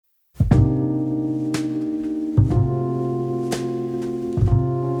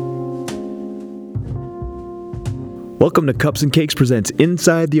Welcome to Cups and Cakes presents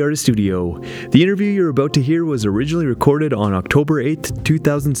Inside the Artist Studio. The interview you're about to hear was originally recorded on October 8th,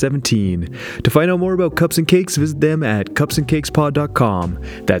 2017. To find out more about Cups and Cakes, visit them at cupsandcakespod.com.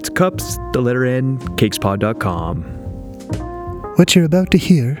 That's cups, the letter N, cakespod.com. What you're about to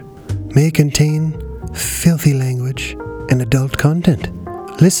hear may contain filthy language and adult content.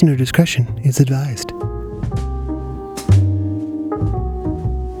 Listener discretion is advised.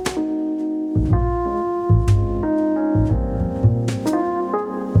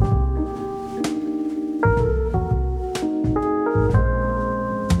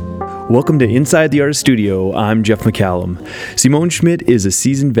 Welcome to Inside the Artist Studio. I'm Jeff McCallum. Simone Schmidt is a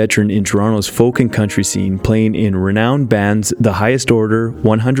seasoned veteran in Toronto's folk and country scene, playing in renowned bands The Highest Order,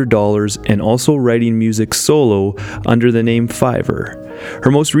 $100, and also writing music solo under the name Fiverr.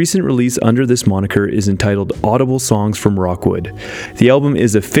 Her most recent release under this moniker is entitled Audible Songs from Rockwood. The album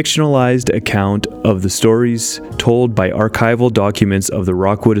is a fictionalized account of the stories told by archival documents of the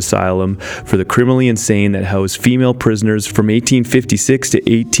Rockwood Asylum for the criminally insane that housed female prisoners from 1856 to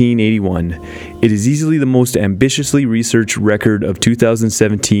 1881. It is easily the most ambitiously researched record of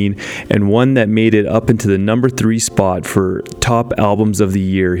 2017 and one that made it up into the number 3 spot for top albums of the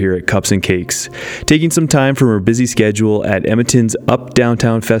year here at Cups and Cakes. Taking some time from her busy schedule at Edmonton's Up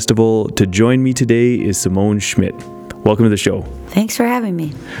Downtown Festival to join me today is Simone Schmidt. Welcome to the show. Thanks for having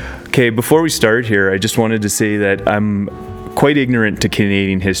me. Okay, before we start here, I just wanted to say that I'm quite ignorant to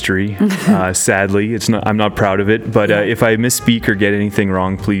Canadian history. Sadly, I'm not proud of it, but if I misspeak or get anything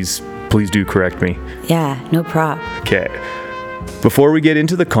wrong, please do correct me. Yeah, no problem. Okay. Before we get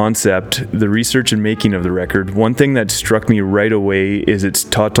into the concept, the research and making of the record, one thing that struck me right away is its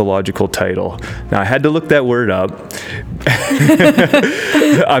tautological title. Now, I had to look that word up.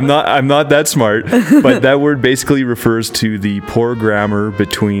 I'm not that smart, but that word basically refers to the poor grammar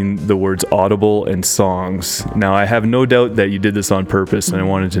between the words audible and songs. Now, I have no doubt that you did this on purpose, and I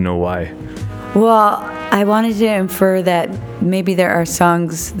wanted to know why. Well, I wanted to infer that maybe there are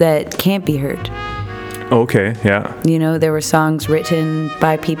songs that can't be heard. Okay, yeah. You know, there were songs written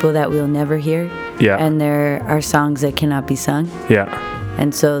by people that we'll never hear. Yeah. And there are songs that cannot be sung. Yeah.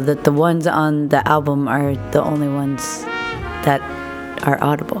 And so that the ones on the album are the only ones that are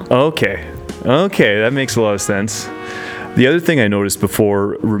audible. Okay, that makes a lot of sense. The other thing I noticed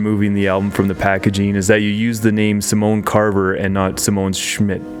before removing the album from the packaging is that you used the name Simone Carver and not Simone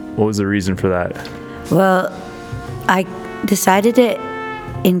Schmidt. What was the reason for that? Well, I decided to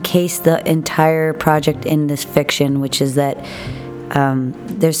encase the entire project in this fiction, which is that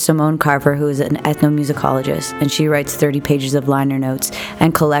there's Simone Carver, who is an ethnomusicologist, and she writes 30 pages of liner notes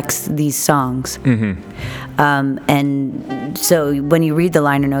and collects these songs. Mm-hmm. And so when you read the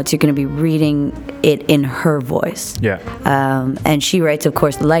liner notes, you're going to be reading it in her voice. Yeah. And she writes, of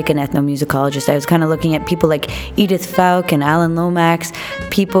course, like an ethnomusicologist. I was kind of looking at people like Edith Falk and Alan Lomax,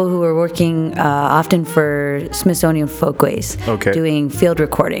 people who were working often for Smithsonian Folkways, doing field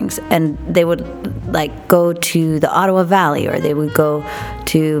recordings. And they would go to the Ottawa Valley, or they would go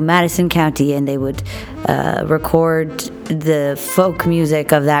to Madison County, and they would record the folk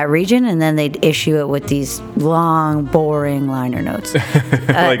music of that region, and then they'd issue it with these long, boring liner notes.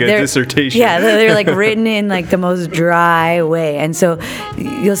 Like a dissertation. Yeah, they're written in the most dry way. And so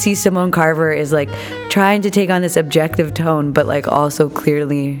you'll see Simone Carver is trying to take on this objective tone, but also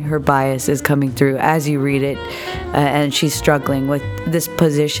clearly her bias is coming through as you read it. And she's struggling with this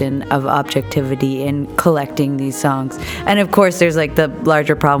position of objectivity in collecting these songs. And of course, there's the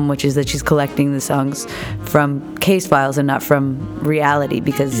larger problem, which is that she's collecting the songs from case files and not from reality,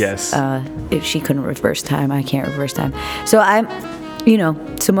 because if she couldn't reverse time, I can't reverse time. So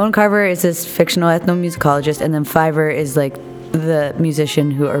Simone Carver is this fictional ethnomusicologist, and then Fiverr is the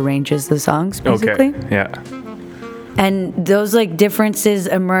musician who arranges the songs musically. Okay, yeah. And those differences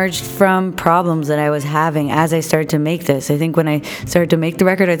emerged from problems that I was having as I started to make this. I think when I started to make the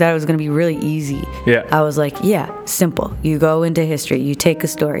record, I thought it was going to be really easy. Yeah. I was simple. You go into history, you take a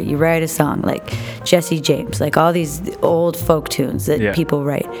story, you write a song like Jesse James, all these old folk tunes that people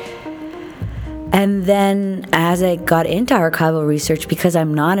write. And then as I got into archival research, because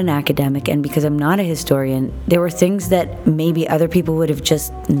I'm not an academic and because I'm not a historian, there were things that maybe other people would have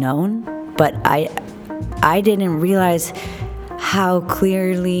just known, but I didn't realize how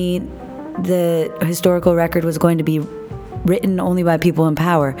clearly the historical record was going to be written only by people in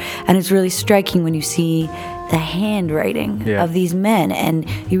power. And it's really striking when you see the handwriting of these men, and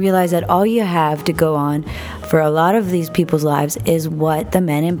you realize that all you have to go on for a lot of these people's lives is what the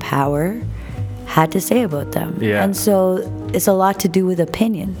men in power had to say about them. Yeah. And so it's a lot to do with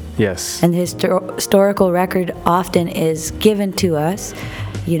opinion. Yes. And the historical record often is given to us,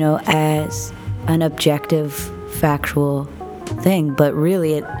 as an objective factual thing, but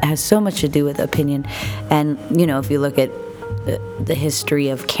really it has so much to do with opinion. And, you know, if you look at the history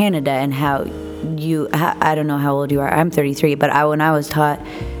of Canada and how I don't know how old you are, I'm 33, but when I was taught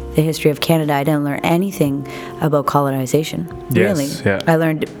the history of Canada, I didn't learn anything about colonization. Yes, really. Yeah. I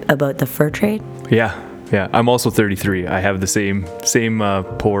learned about the fur trade. Yeah. I'm also 33. I have the same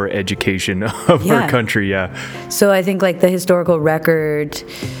poor education of our country. Yeah. So I think like the historical record,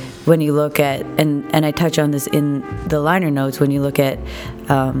 when you look at, and I touch on this in the liner notes, when you look at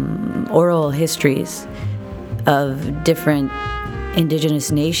oral histories of different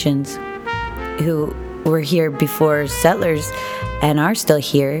indigenous nations who were here before settlers and are still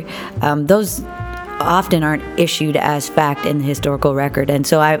here, those often aren't issued as fact in the historical record. And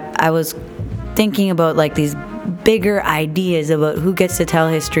so I was thinking about like these bigger ideas about who gets to tell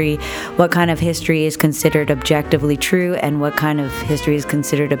history, what kind of history is considered objectively true, and what kind of history is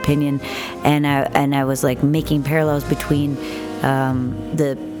considered opinion. And I was like making parallels between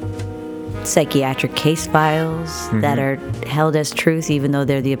the psychiatric case files that are held as truth, even though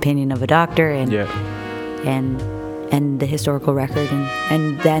they're the opinion of a doctor, and the historical record,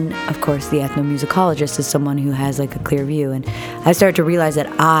 and then of course the ethnomusicologist is someone who has like a clear view. And I started to realize that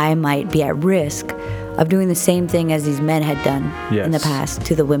I might be at risk of doing the same thing as these men had done in the past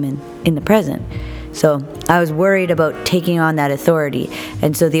to the women in the present. So I was worried about taking on that authority,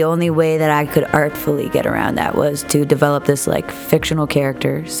 and so the only way that I could artfully get around that was to develop this like fictional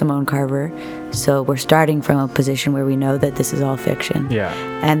character, Simone Carver. So we're starting from a position where we know that this is all fiction. Yeah.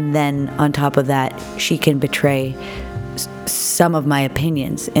 And then on top of that, she can betray some of my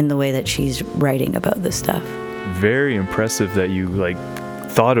opinions in the way that she's writing about this stuff. Very impressive that you like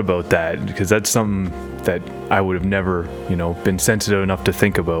thought about that, because that's something that I would have never, been sensitive enough to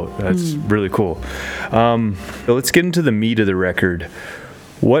think about. That's really cool. So let's get into the meat of the record.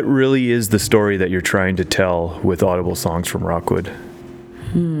 What really is the story that you're trying to tell with Audible Songs from Rockwood?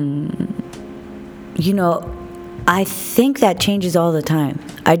 I think that changes all the time.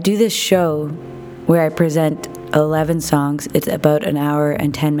 I do this show where I present 11 songs. It's about an hour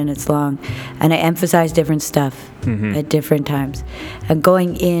and 10 minutes long, and I emphasize different stuff at different times. And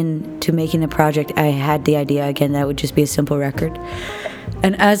going into making the project, I had the idea again that it would just be a simple record.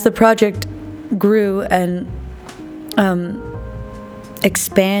 And as the project grew and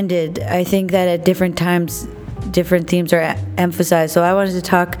expanded, I think that at different times different themes are emphasized. So I wanted to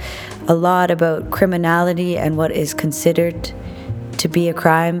talk a lot about criminality and what is considered to be a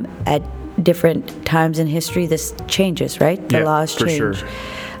crime at different times in history. This changes, right? The laws change. Sure.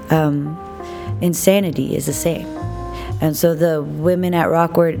 Insanity is the same. And so the women at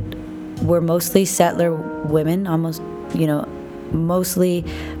Rockwood were mostly settler women, almost, mostly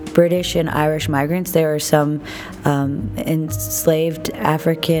British and Irish migrants. There are some enslaved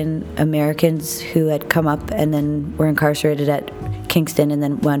African Americans who had come up and then were incarcerated at Kingston and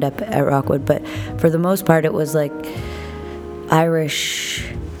then wound up at Rockwood. But for the most part, it was like Irish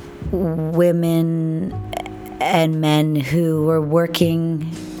women and men who were working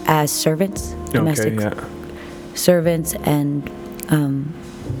as servants, domestic servants, and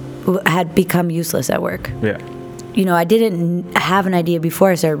who had become useless at work. Yeah. I didn't have an idea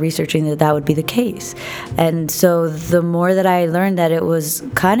before I started researching that would be the case. And so the more that I learned that it was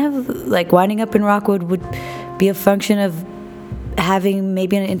kind of like winding up in Rockwood would be a function of having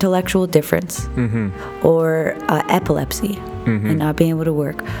maybe an intellectual difference or epilepsy and not being able to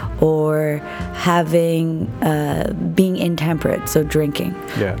work, or having being intemperate, so drinking,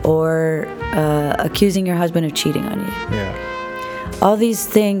 or accusing your husband of cheating on you. Yeah. All these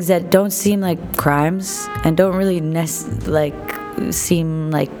things that don't seem like crimes and don't really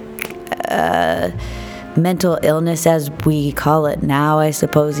seem like mental illness as we call it now, I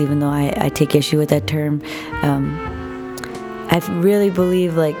suppose, even though I take issue with that term. I really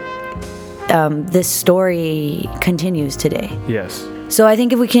believe this story continues today. Yes. So I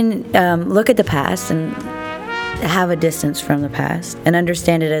think if we can look at the past and have a distance from the past and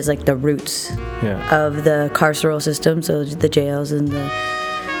understand it as like the roots of the carceral system, so the jails and the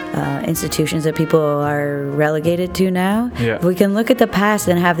institutions that people are relegated to now. If we can look at the past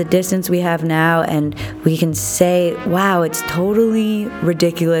and have the distance we have now, and we can say, wow, it's totally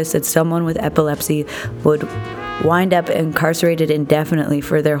ridiculous that someone with epilepsy would wind up incarcerated indefinitely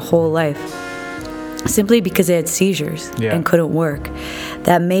for their whole life simply because they had seizures and couldn't work,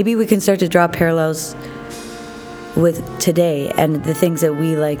 that maybe we can start to draw parallels with today and the things that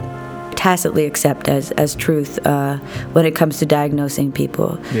we tacitly accept as truth when it comes to diagnosing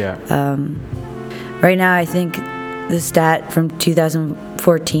people. Right now, I think the stat from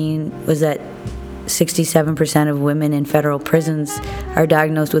 2014 was that 67% of women in federal prisons are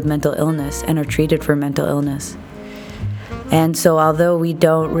diagnosed with mental illness and are treated for mental illness. And so although we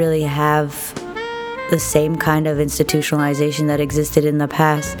don't really have the same kind of institutionalization that existed in the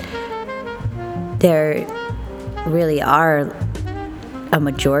past, there really are a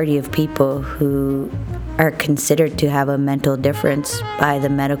majority of people who are considered to have a mental difference by the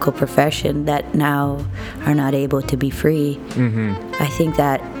medical profession that now are not able to be free. I think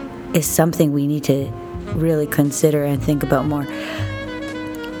that is something we need to really consider and think about more.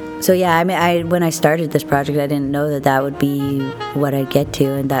 So yeah, I mean, when I started this project, I didn't know that would be what I'd get to,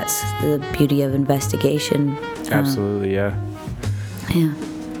 and that's the beauty of investigation. Absolutely, yeah. Yeah.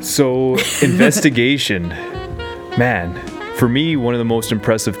 So, investigation, man, for me, one of the most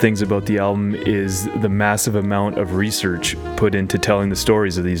impressive things about the album is the massive amount of research put into telling the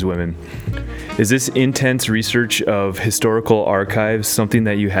stories of these women. Is this intense research of historical archives something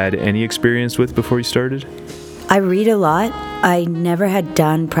that you had any experience with before you started? I read a lot. I never had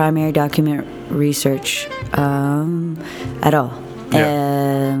done primary document research at all.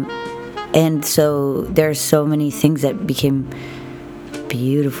 Yeah. And so there's so many things that became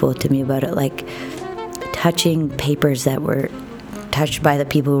beautiful to me about it, like touching papers that were touched by the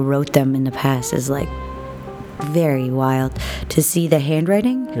people who wrote them in the past is like very wild. To see the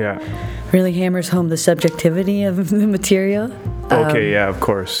handwriting really hammers home the subjectivity of the material. Okay, yeah, of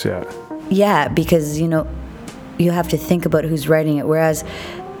course, yeah. Yeah, because, you know, you have to think about who's writing it. Whereas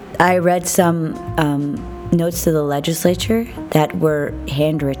I read some notes to the legislature that were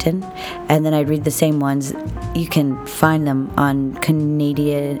handwritten, and then I'd read the same ones. You can find them on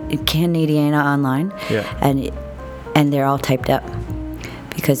Canadiana online, and they're all typed up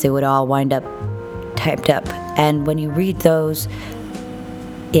because they would all wind up typed up. And when you read those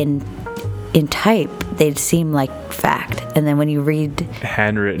in type, they'd seem like fact, and then when you read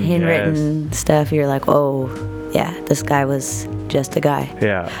handwritten stuff, you're like, oh yeah, this guy was just a guy.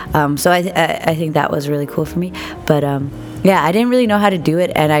 Yeah. So I think that was really cool for me. But yeah, I didn't really know how to do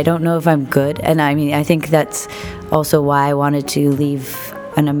it, and I don't know if I'm good. And I mean, I think that's also why I wanted to leave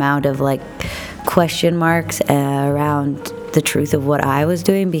an amount of like question marks around the truth of what I was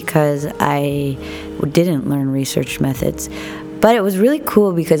doing, because I didn't learn research methods. But it was really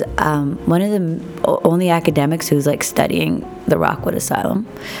cool because one of the only academics who's like studying the Rockwood Asylum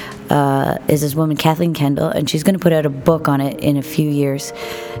is this woman, Kathleen Kendall, and she's going to put out a book on it in a few years.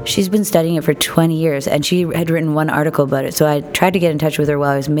 She's been studying it for 20 years, and she had written one article about it. So I tried to get in touch with her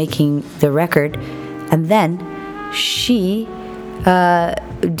while I was making the record, and then she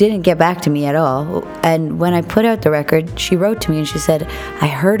didn't get back to me at all. And when I put out the record, she wrote to me and she said, I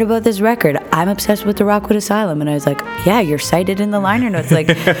heard about this record. I'm obsessed with the Rockwood Asylum. And I was like, yeah, you're cited in the liner notes.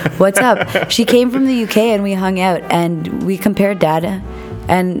 Like, what's up? She came from the UK and we hung out and we compared data.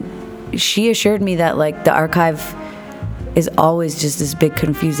 And she assured me that like the archive is always just this big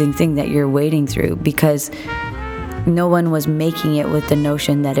confusing thing that you're wading through, because no one was making it with the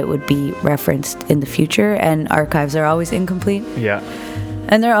notion that it would be referenced in the future, and archives are always incomplete. Yeah.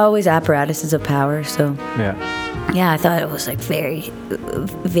 And they're always apparatuses of power, so yeah, I thought it was like very,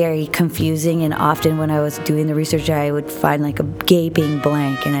 very confusing, and often when I was doing the research, I would find like a gaping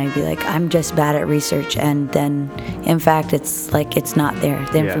blank, and I'd be like, I'm just bad at research, and then, in fact, it's like it's not there.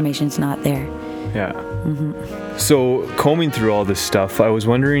 The information's not there. Yeah. Mm-hmm. So, combing through all this stuff, I was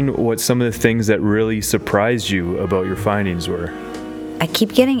wondering what some of the things that really surprised you about your findings were. I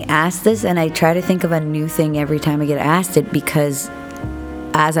keep getting asked this, and I try to think of a new thing every time I get asked it, because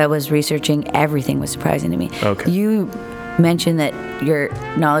as I was researching, everything was surprising to me. Okay. You mentioned that your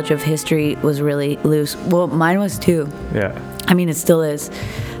knowledge of history was really loose. Well, mine was too. Yeah. I mean, it still is.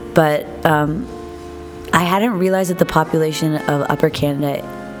 But I hadn't realized that the population of Upper Canada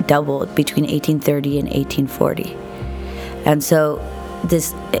doubled between 1830 and 1840. And so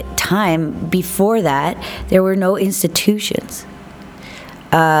this time before that, there were no institutions.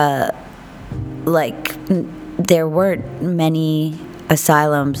 Like, there weren't many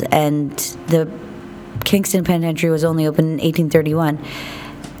asylums, and the Kingston Penitentiary was only open in 1831.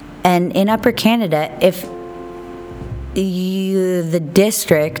 And in Upper Canada, if the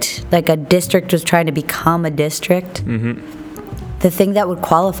district, like a district was trying to become a district, the thing that would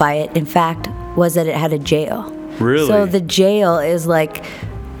qualify it, in fact, was that it had a jail. Really? So the jail is like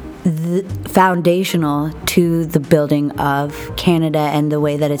foundational to the building of Canada and the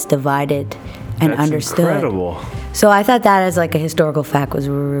way that it's divided and That's understood. Incredible. So I thought that as like a historical fact was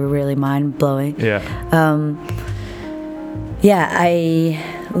really mind-blowing. Yeah. I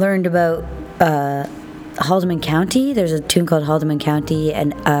learned about Haldimand County. There's a tune called Haldimand County,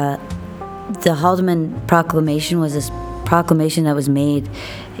 and the Haldimand Proclamation was this proclamation that was made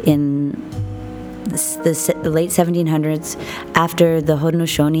in the late 1700s after the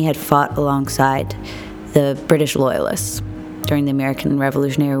Haudenosaunee had fought alongside the British Loyalists. during the American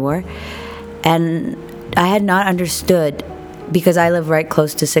Revolutionary War. And I had not understood, because I live right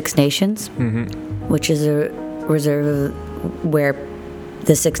close to Six Nations, which is a reserve where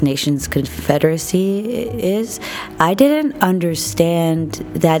the Six Nations Confederacy is. I didn't understand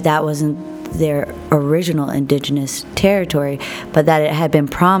that that wasn't their original indigenous territory, but that it had been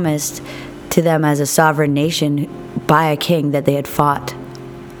promised to them as a sovereign nation by a king that they had fought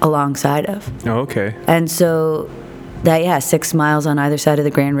alongside of. Oh, okay. And so that, 6 miles on either side of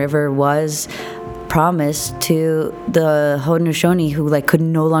the Grand River was promised to the Haudenosaunee, who like could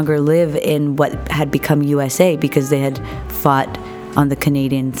no longer live in what had become USA because they had fought on the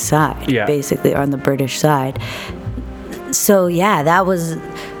Canadian side, basically, on the British side. So that was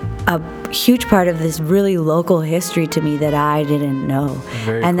a huge part of this really local history to me that I didn't know.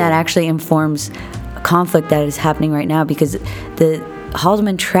 Very and cool. That actually informs a conflict that is happening right now, because the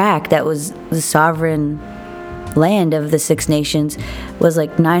Haldimand Tract, that was the sovereign land of the Six Nations, was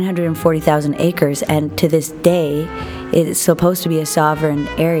like 940,000 acres, and to this day it is supposed to be a sovereign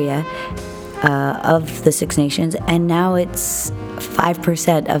area of the Six Nations, and now it's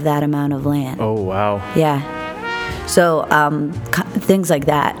 5% of that amount of land. Oh, wow. Yeah. So things like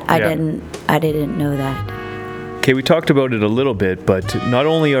that. I didn't know that. Okay, we talked about it a little bit, but not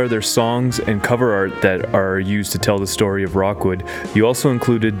only are there songs and cover art that are used to tell the story of Rockwood, you also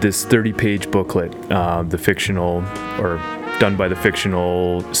included this 30-page booklet, the fictional, or done by the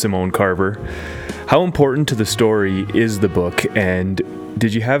fictional Simone Carver. How important to the story is the book, and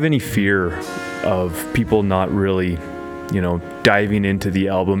did you have any fear of people not really, diving into the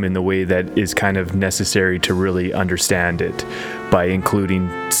album in the way that is kind of necessary to really understand it by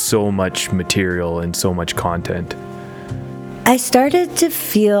including so much material and so much content? I started to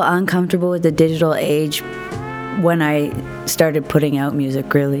feel uncomfortable with the digital age when I started putting out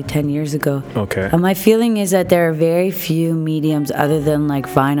music, really, 10 years ago. Okay. My feeling is that there are very few mediums other than like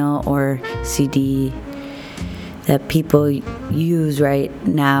vinyl or CD that people use right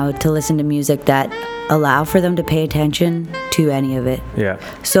now to listen to music that allow for them to pay attention to any of it. Yeah.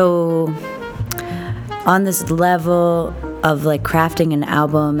 So on this level of like crafting an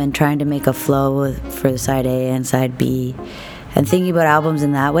album and trying to make a flow for side A and side B and thinking about albums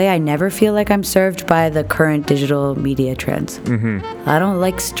in that way, I never feel like I'm served by the current digital media trends. I don't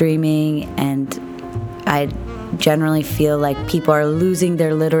like streaming, and I generally feel like people are losing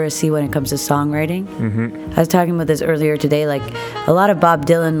their literacy when it comes to songwriting. I was talking about this earlier today, like a lot of Bob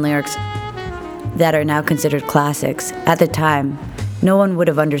Dylan lyrics that are now considered classics, at the time no one would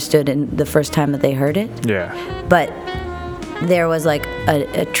have understood in the first time that they heard it. But there was like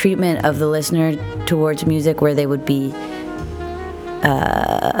a treatment of the listener towards music where they would be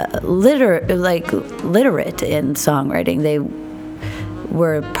literate in songwriting. They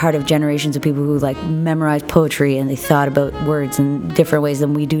were part of generations of people who like memorized poetry, and they thought about words in different ways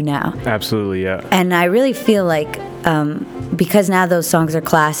than we do now. Absolutely, yeah. And I really feel like because now those songs are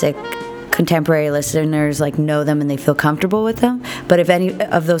classic, contemporary listeners like know them and they feel comfortable with them. But if any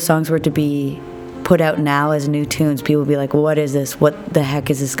of those songs were to be put out now as new tunes, people would be like, what is this? What the heck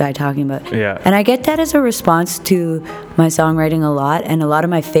is this guy talking about? Yeah. And I get that as a response to my songwriting a lot, and a lot of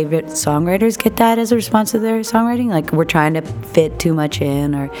my favorite songwriters get that as a response to their songwriting. Like, we're trying to fit too much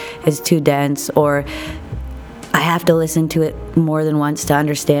in, or it's too dense, or I have to listen to it more than once to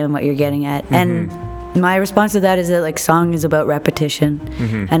understand what you're getting at. And my response to that is that like song is about repetition,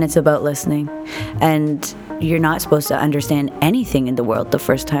 and it's about listening, and you're not supposed to understand anything in the world the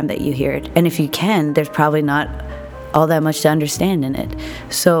first time that you hear it, and if you can, there's probably not all that much to understand in it.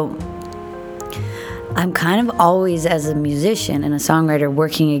 So I'm kind of always, as a musician and a songwriter,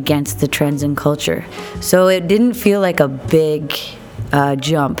 working against the trends in culture. So it didn't feel like a big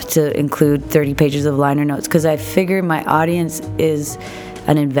jump to include 30 pages of liner notes, because I figure my audience is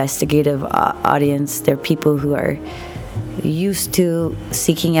an investigative audience. They're people who are used to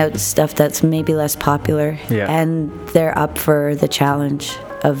seeking out stuff that's maybe less popular, and they're up for the challenge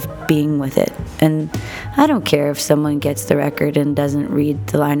of being with it. And I don't care if someone gets the record and doesn't read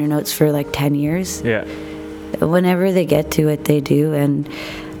the liner notes for like 10 years. Whenever they get to it, they do. And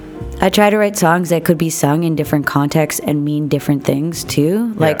I try to write songs that could be sung in different contexts and mean different things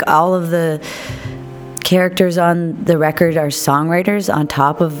too. Like all of the characters on the record are songwriters on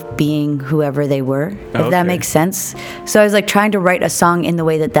top of being whoever they were, if that makes sense. So I was like trying to write a song in the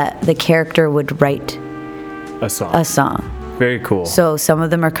way that the character would write a song. Very cool. So some of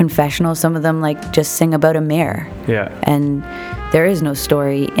them are confessional, some of them like just sing about a mare. And there is no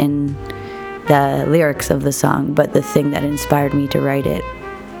story in the lyrics of the song, but the thing that inspired me to write it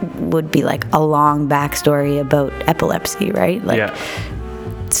would be like a long backstory about epilepsy, right?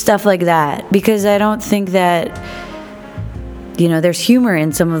 Stuff like that, because I don't think that there's humor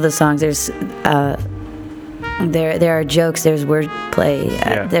in some of the songs. There's there are jokes. There's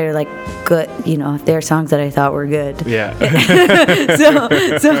wordplay. They're like good. There are songs that I thought were good. Yeah. so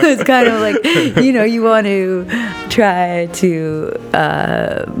it's kind of like you want to try to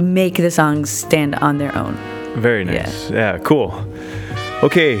make the songs stand on their own. Very nice. Yeah, cool.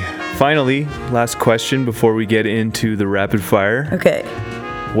 Okay, finally, last question before we get into the rapid fire. Okay.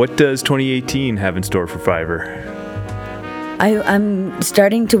 What does 2018 have in store for Fiverr? I'm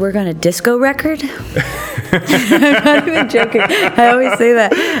starting to work on a disco record. I'm not even joking. I always say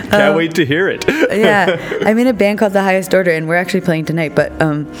that. Can't wait to hear it. Yeah. I'm in a band called The Highest Order, and we're actually playing tonight, but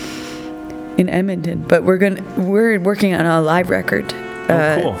in Edmonton. But we're working on a live record.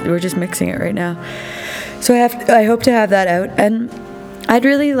 Cool. We're just mixing it right now. So I hope to have that out, and I'd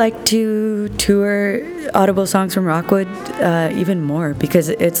really like to tour Audible Songs from Rockwood even more, because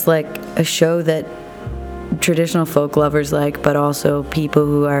it's like a show that traditional folk lovers like, but also people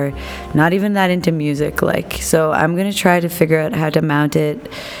who are not even that into music like. So I'm going to try to figure out how to mount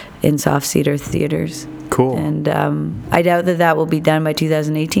it in soft cedar theaters. Cool. And I doubt that will be done by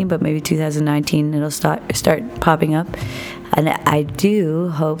 2018, but maybe 2019 it'll start popping up. And I do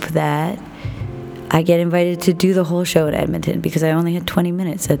hope that I get invited to do the whole show in Edmonton, because I only had 20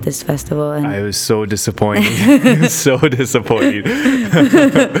 minutes at this festival. And I was so disappointed. So disappointed.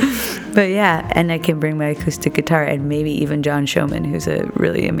 But yeah, and I can bring my acoustic guitar, and maybe even John Showman, who's a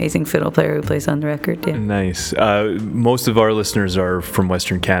really amazing fiddle player who plays on the record. Yeah. Nice. Most of our listeners are from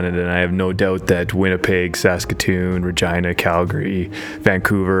Western Canada, and I have no doubt that Winnipeg, Saskatoon, Regina, Calgary,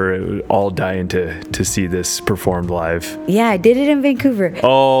 Vancouver all dying to see this performed live. Yeah, I did it in Vancouver.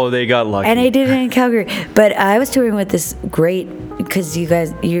 Oh, they got lucky. And I did it in Calgary. But I was touring with this great, because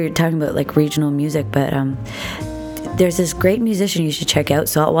you're talking about like regional music, but there's this great musician you should check out,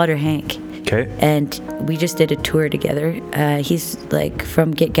 Saltwater Hank. Okay. And we just did a tour together. He's like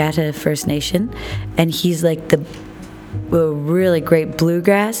from Gitgata First Nation, and he's like a really great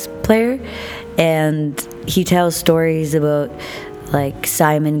bluegrass player, and he tells stories about like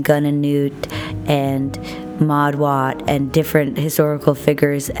Simon Gunn-Newt and Maud Watt and different historical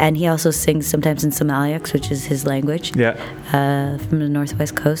figures, and he also sings sometimes in Somaliacs, which is his language. Yeah. From the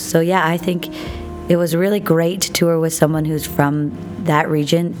Northwest Coast. So yeah, I think it was really great to tour with someone who's from that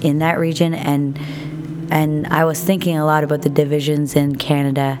region, in that region, and I was thinking a lot about the divisions in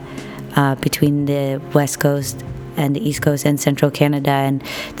Canada between the West Coast and the East Coast and Central Canada, and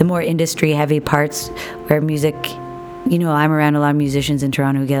the more industry-heavy parts where music, I'm around a lot of musicians in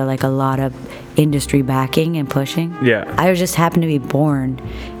Toronto who get like a lot of industry backing and pushing. Yeah. I just happened to be born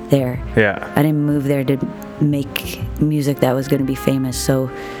there. Yeah. I didn't move there to make music that was going to be famous. So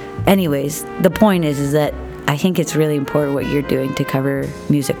anyways, the point is that I think it's really important what you're doing to cover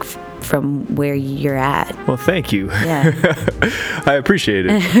music from where you're at. Well, thank you. Yeah. I appreciate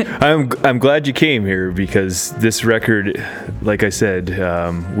it. I'm glad you came here, because this record, like I said,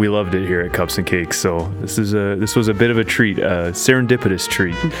 we loved it here at Cups and Cakes. So this was a bit of a treat, a serendipitous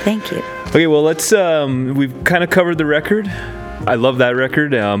treat. Thank you. Okay, well, we've kind of covered the record. I love that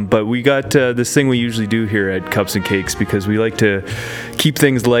record, but we got this thing we usually do here at Cups and Cakes, because we like to keep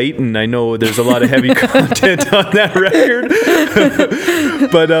things light, and I know there's a lot of heavy content on that record.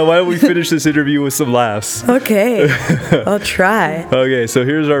 But why don't we finish this interview with some laughs? Okay, I'll try. Okay, so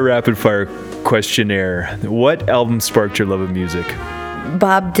here's our rapid fire questionnaire. What album sparked your love of music?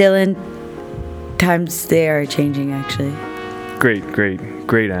 Bob Dylan. Times they are changing, actually.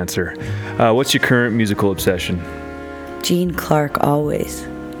 Great answer. What's your current musical obsession? Gene Clark, always.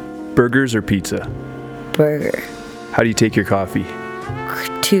 Burgers or pizza? Burger. How do you take your coffee?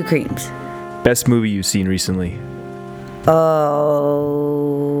 2 creams. Best movie you've seen recently? Oh,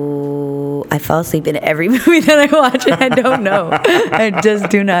 I fall asleep in every movie that I watch, and I don't know. I just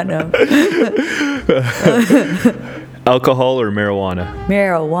do not know. Alcohol or marijuana?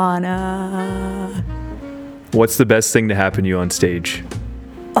 Marijuana. What's the best thing to happen to you on stage?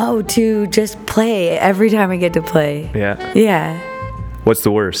 Oh, to just play every time I get to play. Yeah? Yeah. What's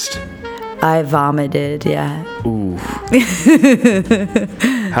the worst? I vomited, yeah. Ooh.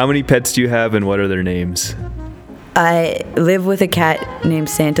 How many pets do you have, and what are their names? I live with a cat named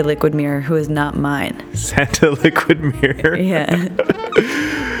Santa Liquid Mirror, who is not mine. Santa Liquid Mirror? Yeah.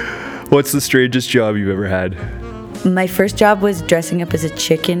 What's the strangest job you've ever had? My first job was dressing up as a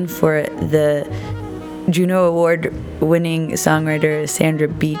chicken for the Juno Award-winning songwriter Sandra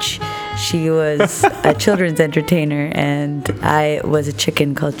Beach. She was a children's entertainer, and I was a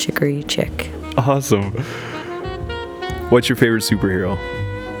chicken called Chicory Chick. Awesome. What's your favorite superhero?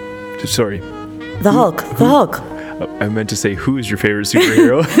 Sorry. The Hulk. The Hulk. I meant to say, who is your favorite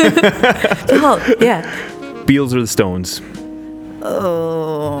superhero? The Hulk, yeah. Beatles or the Stones?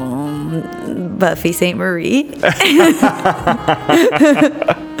 Buffy Sainte-Marie.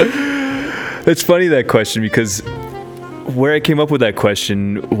 It's funny, that question, because where I came up with that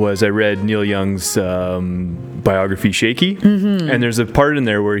question was I read Neil Young's biography, Shaky, and there's a part in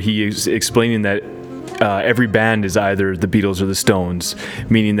there where he is explaining that every band is either the Beatles or the Stones,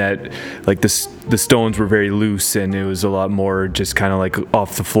 meaning that like the Stones were very loose and it was a lot more just kind of like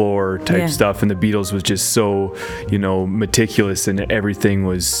off the floor type stuff, and the Beatles was just so, meticulous, and everything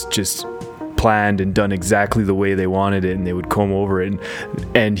was just planned and done exactly the way they wanted it, and they would comb over it,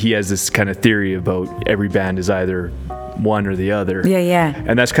 and he has this kind of theory about every band is either one or the other.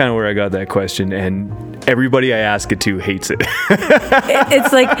 And that's kind of where I got that question, and everybody I ask it to hates it.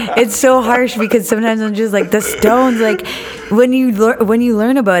 It's like, it's so harsh, because sometimes I'm just like, the Stones, like when you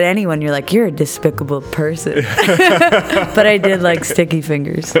learn about anyone, you're like, you're a despicable person. But I did like Sticky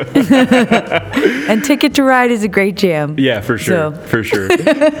Fingers. And Ticket to Ride is a great jam. Yeah, for sure. For sure.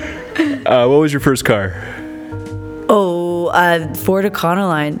 What was your first car? Ford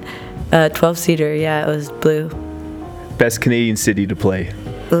Econoline, 12-seater. Yeah, it was blue. Best Canadian city to play?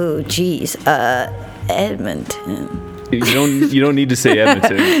 Oh, geez. Edmonton. You don't need to say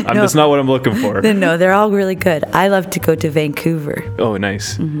Edmonton. That's not what I'm looking for. No, they're all really good. I love to go to Vancouver. Oh,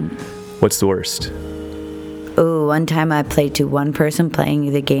 nice. What's the worst? One time I played to one person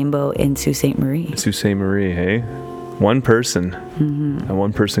playing the game boat in Sault Ste. Marie. Sault Ste. Marie, hey? One person. And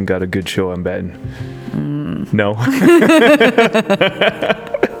one person got a good show, I'm betting. No?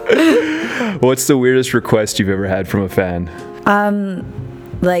 What's the weirdest request you've ever had from a fan?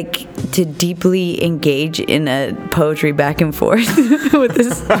 Like to deeply engage in a poetry back and forth with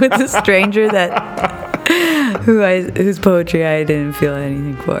a stranger whose poetry I didn't feel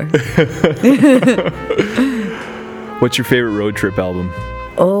anything for. What's your favorite road trip album?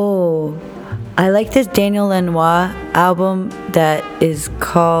 I like this Daniel Lanois album that is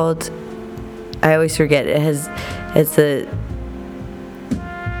called, I always forget, it's a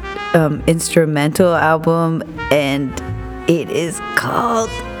instrumental album, and it is called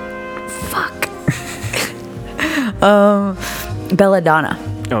Belladonna.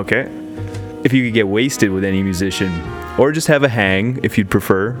 Okay. If you could get wasted with any musician, or just have a hang if you'd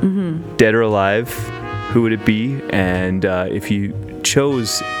prefer, dead or alive, who would it be? And if you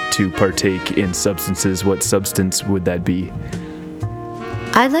chose to partake in substances, what substance would that be?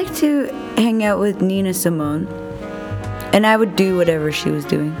 I'd like to hang out with Nina Simone, and I would do whatever she was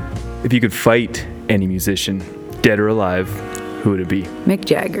doing. If you could fight any musician, dead or alive, who would it be? Mick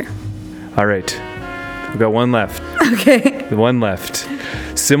Jagger. All right. We've got one left. Okay. One left.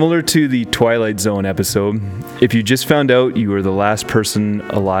 Similar to the Twilight Zone episode, if you just found out you were the last person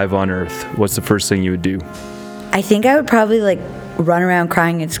alive on Earth, what's the first thing you would do? I think I would probably run around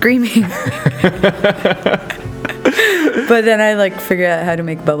crying and screaming. But then I figure out how to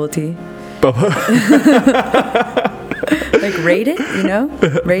make bubble tea. Raid it,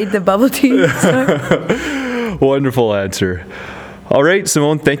 raid the bubble tea stuff. Wonderful answer. All right,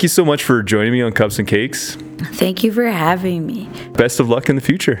 Simone, thank you so much for joining me on Cups and Cakes. Thank you for having me. Best of luck in the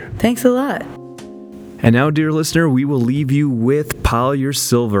future. Thanks a lot. And now, dear listener, we will leave you with Pile Your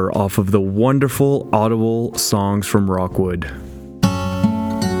Silver off of the wonderful Audible Songs from Rockwood.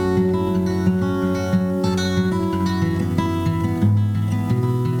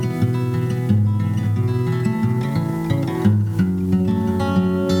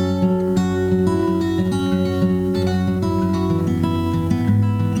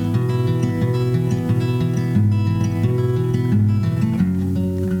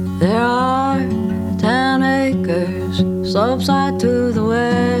 There are 10 acres, slopeside to the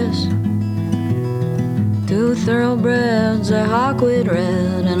west. 2 thoroughbreds, a hawkwood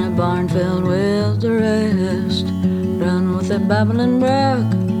red, and a barn filled with the rest. Run with a babbling brook,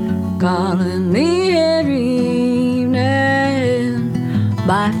 calling me every evening.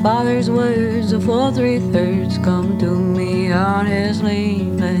 My father's words, a full 3/3 come to me on his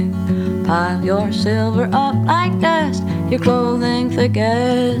leaving. Pile your silver up like dust, your clothing thick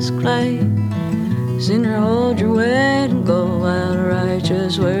as clay. Sooner hold your weight and go out of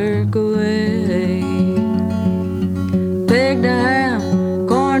righteous work away. Pig to ham,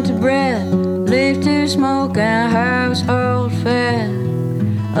 corn to bread, leaf to smoke, and household fed.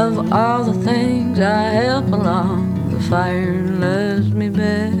 Of all the things I help along, the fire loves me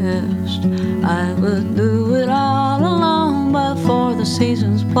best. I would do it all alone, but for the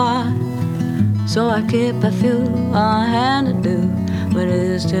season's plight, so I keep a few on hand to do what it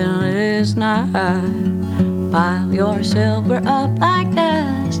is till it is night. Pile your silver up like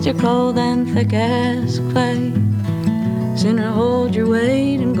dust, your clothing thick as clay. Sooner hold your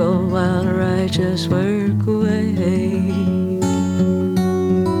weight and go out of righteous work away.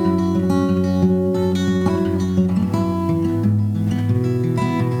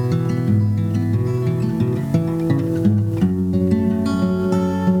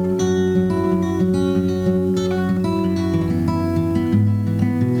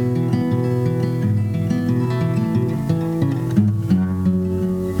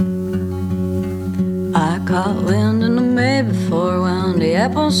 Caught wind in the May before when the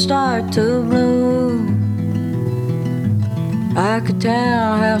apples start to bloom. I could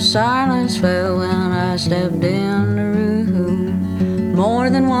tell how silence fell when I stepped in the room. More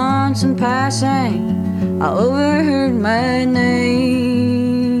than once in passing, I overheard my name,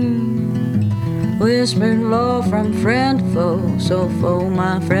 whispered low from friend to foe, so foe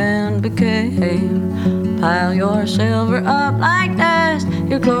my friend became. Pile your silver up like dust,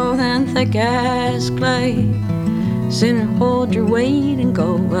 your clothing thick as clay. Sinner, hold your weight and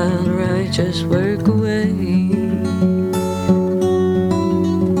go while the righteous work away.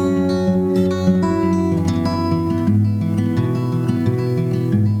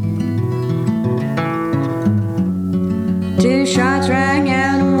 Two shots rang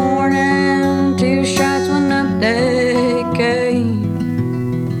out in the morning, two shots when up they came.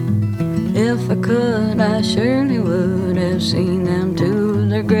 If I could, I surely would have seen them to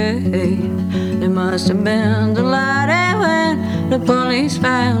their grave. It must have been the light when the police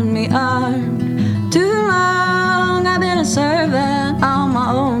found me armed. Too long I've been a servant on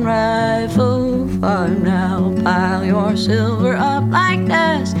my own rifle farm. Now pile your silver up like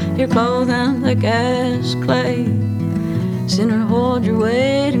dust, your clothing thick as clay. Sinner, hold your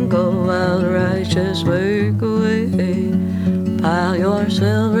weight and go while the righteous work away. Pile your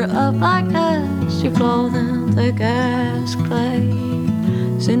silver up like dust, your clothing thick as clay.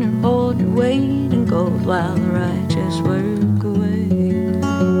 Sinner, hold your weight and go while the righteous work away.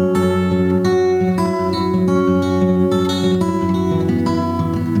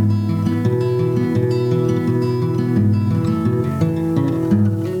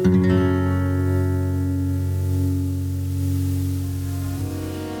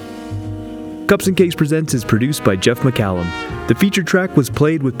 Cups and Cakes Presents is produced by Jeff McCallum. The featured track was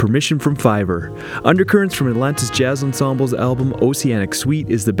played with permission from Fiverr. Undercurrents from Atlantis Jazz Ensemble's album Oceanic Suite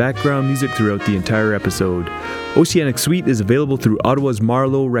is the background music throughout the entire episode. Oceanic Suite is available through Ottawa's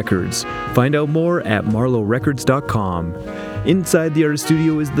Marlowe Records. Find out more at marlowerecords.com. Inside the Artist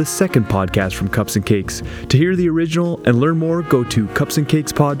Studio is the second podcast from Cups and Cakes. To hear the original and learn more, go to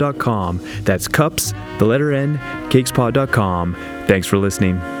cupsandcakespod.com. That's cups, the letter N, cakespod.com. Thanks for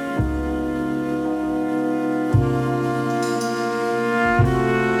listening.